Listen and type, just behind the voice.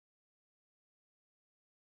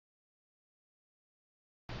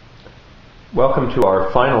Welcome to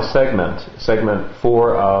our final segment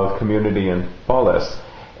 4 of Community and Polis.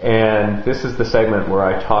 And this is the segment where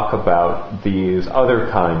I talk about these other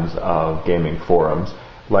kinds of gaming forums,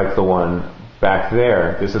 like the one back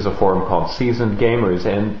there. This is a forum called Seasoned Gamers,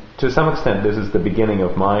 and to some extent this is the beginning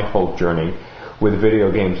of my whole journey with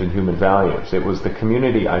video games and human values. It was the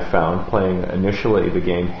community I found playing initially the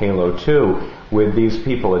game Halo 2 with these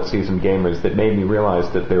people at Seasoned Gamers that made me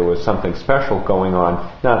realize that there was something special going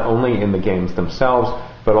on, not only in the games themselves,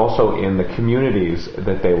 but also in the communities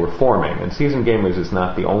that they were forming. And Seasoned Gamers is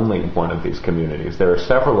not the only one of these communities. There are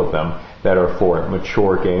several of them that are for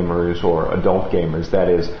mature gamers or adult gamers, that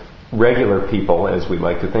is, regular people, as we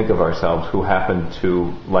like to think of ourselves, who happen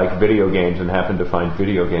to like video games and happen to find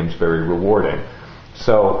video games very rewarding.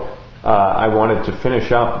 So I wanted to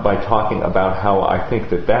finish up by talking about how I think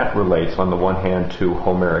that relates on the one hand to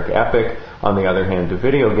Homeric epic, on the other hand to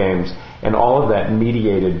video games, and all of that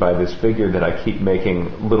mediated by this figure that I keep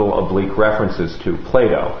making little oblique references to,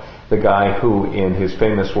 Plato, the guy who in his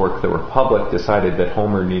famous work The Republic decided that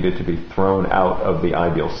Homer needed to be thrown out of the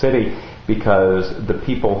ideal city because the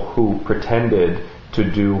people who pretended to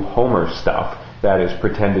do Homer stuff, that is,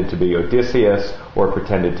 pretended to be Odysseus or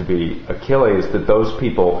pretended to be Achilles, that those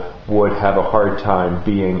people would have a hard time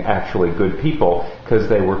being actually good people because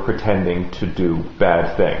they were pretending to do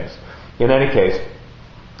bad things. In any case,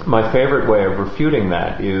 my favorite way of refuting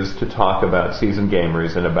that is to talk about Seasoned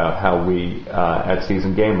Gamers and about how we, at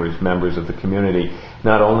Seasoned Gamers, members of the community,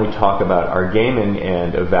 not only talk about our gaming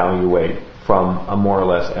and evaluate from a more or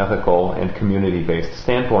less ethical and community-based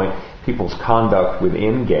standpoint people's conduct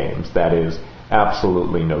within games, that is,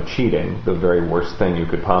 absolutely no cheating. The very worst thing you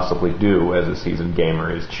could possibly do as a seasoned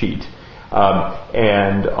gamer is cheat.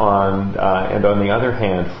 And on the other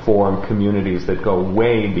hand, form communities that go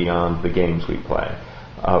way beyond the games we play.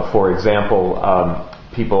 For example,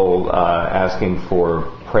 people asking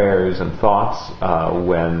for prayers and thoughts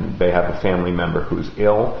when they have a family member who's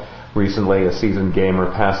ill. Recently, a seasoned gamer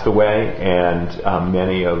passed away, and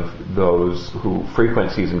many of those who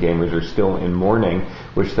frequent Seasoned Gamers are still in mourning,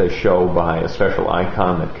 which they show by a special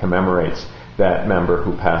icon that commemorates that member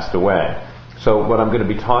who passed away. So what I'm going to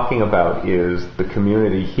be talking about is the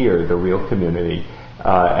community here, the real community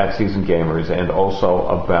at Seasoned Gamers, and also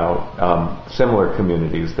about similar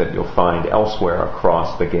communities that you'll find elsewhere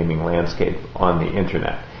across the gaming landscape on the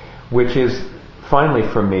internet, which is finally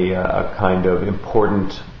for me a kind of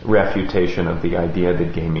important refutation of the idea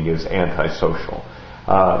that gaming is antisocial.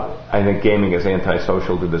 I think gaming is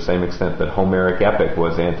antisocial to the same extent that Homeric epic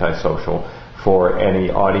was antisocial for any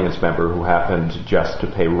audience member who happened just to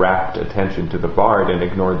pay rapt attention to the bard and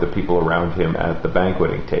ignored the people around him at the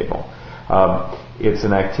banqueting table. It's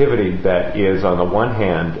an activity that is, on the one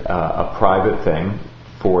hand, a private thing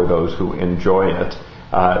for those who enjoy it,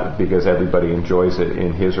 because everybody enjoys it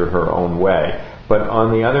in his or her own way. But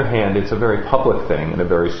on the other hand, it's a very public thing and a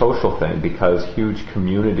very social thing because huge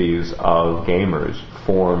communities of gamers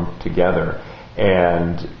form together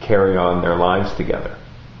and carry on their lives together.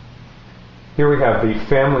 Here we have the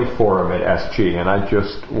family forum at SG, and I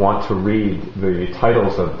just want to read the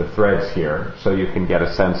titles of the threads here so you can get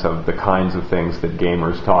a sense of the kinds of things that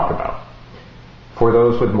gamers talk about. For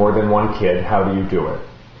those with more than one kid, how do you do it?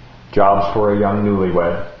 Jobs for a young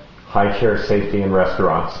newlywed, high chair safety in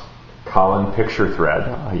restaurants, Colin picture thread,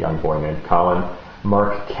 a young boy named Colin,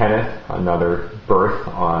 Mark Kenneth, another birth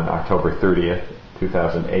on October 30th,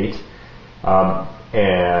 2008,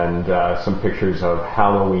 and some pictures of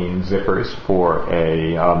Halloween zippers for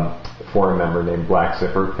a forum member named Black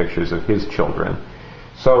Zipper, pictures of his children.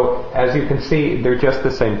 So as you can see, they're just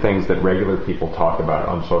the same things that regular people talk about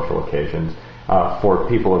on social occasions for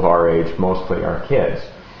people of our age, mostly our kids.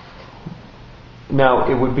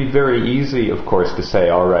 Now, it would be very easy, of course, to say,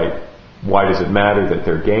 all right, why does it matter that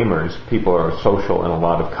they're gamers? People are social in a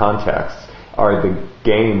lot of contexts. Are the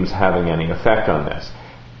games having any effect on this?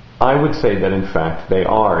 I would say that, in fact, they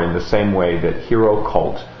are, in the same way that hero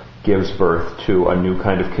cult gives birth to a new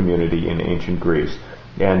kind of community in ancient Greece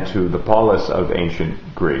and to the polis of ancient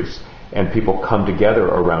Greece, and people come together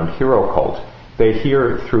around hero cult. They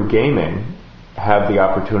here, through gaming, have the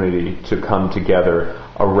opportunity to come together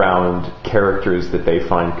around characters that they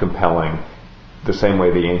find compelling, the same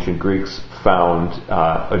way the ancient Greeks found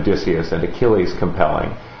Odysseus and Achilles compelling.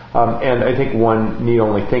 And I think one need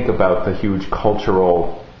only think about the huge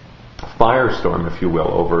cultural firestorm, if you will,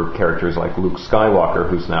 over characters like Luke Skywalker,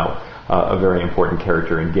 who's now a very important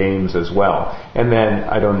character in games as well. And then,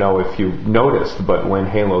 I don't know if you noticed, but when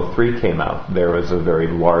Halo 3 came out, there was a very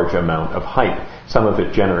large amount of hype, some of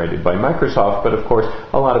it generated by Microsoft, but of course,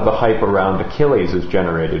 a lot of the hype around Achilles is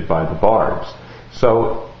generated by the bards.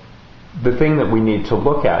 So the thing that we need to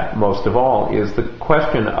look at most of all is the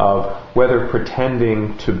question of whether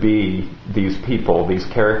pretending to be these people, these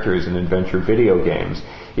characters in adventure video games,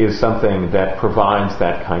 is something that provides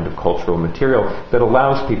that kind of cultural material that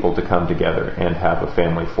allows people to come together and have a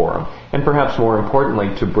family forum. And perhaps more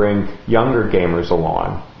importantly, to bring younger gamers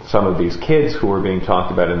along. Some of these kids who are being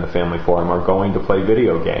talked about in the family forum are going to play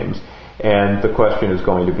video games. And the question is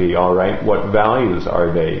going to be, all right, what values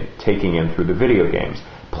are they taking in through the video games?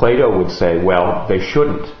 Plato would say, well, they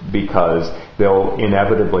shouldn't, because they'll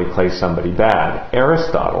inevitably play somebody bad.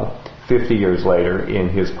 Aristotle, 50 years later, in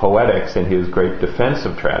his Poetics, in his great defense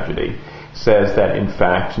of tragedy, says that in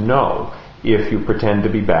fact, no, if you pretend to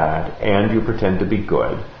be bad and you pretend to be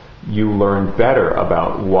good, you learn better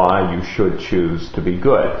about why you should choose to be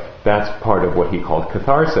good. That's part of what he called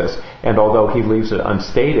catharsis. And although he leaves it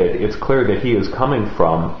unstated, it's clear that he is coming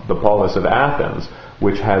from the polis of Athens,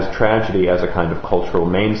 which has tragedy as a kind of cultural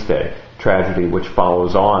mainstay, tragedy which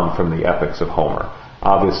follows on from the epics of Homer.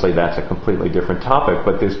 Obviously, that's a completely different topic,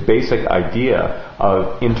 but this basic idea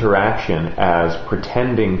of interaction as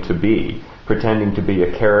pretending to be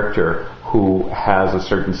a character who has a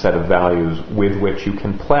certain set of values with which you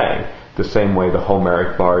can play, the same way the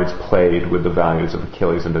Homeric bards played with the values of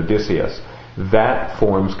Achilles and Odysseus. That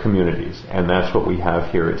forms communities, and that's what we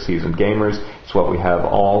have here at Seasoned Gamers. It's what we have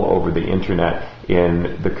all over the internet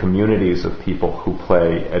in the communities of people who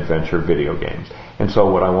play adventure video games. And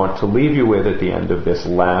so what I want to leave you with at the end of this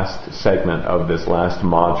last segment of this last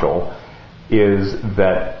module is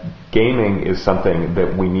that gaming is something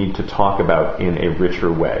that we need to talk about in a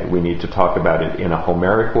richer way. We need to talk about it in a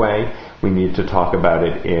Homeric way. We need to talk about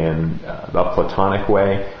it in a Platonic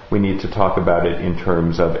way. We need to talk about it in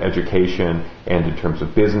terms of education and in terms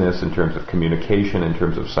of business, in terms of communication, in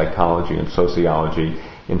terms of psychology and sociology,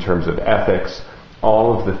 in terms of ethics.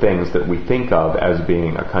 All of the things that we think of as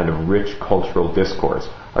being a kind of rich cultural discourse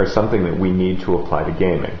are something that we need to apply to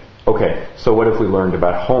gaming. Okay, so what have we learned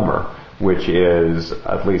about Homer, which is,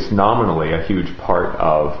 at least nominally, a huge part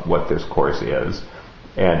of what this course is?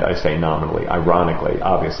 And I say nominally, ironically,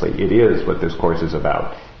 obviously, it is what this course is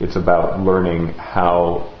about. It's about learning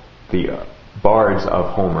how the bards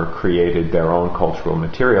of Homer created their own cultural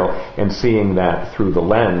material and seeing that through the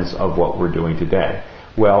lens of what we're doing today.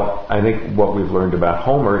 Well, I think what we've learned about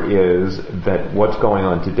Homer is that what's going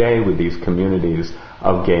on today with these communities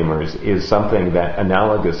of gamers is something that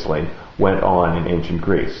analogously went on in ancient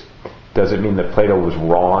Greece. Does it mean that Plato was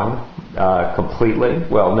wrong completely?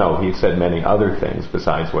 Well, no, he said many other things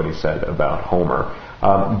besides what he said about Homer.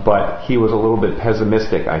 But he was a little bit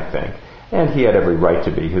pessimistic, I think. And he had every right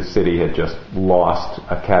to be. His city had just lost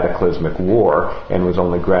a cataclysmic war and was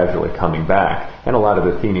only gradually coming back. And a lot of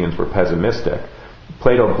Athenians were pessimistic.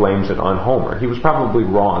 Plato blames it on Homer. He was probably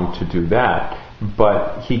wrong to do that,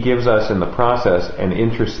 but he gives us in the process an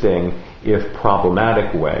interesting, if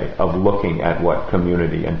problematic, way of looking at what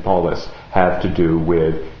community and polis have to do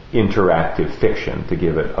with interactive fiction, to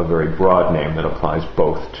give it a very broad name that applies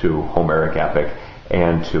both to Homeric epic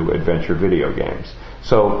and to adventure video games.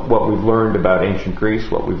 So what we've learned about ancient Greece,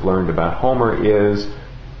 what we've learned about Homer is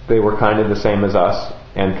they were kind of the same as us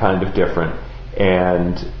and kind of different.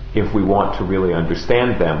 And if we want to really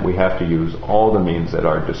understand them, we have to use all the means at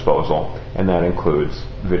our disposal, and that includes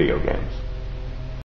video games.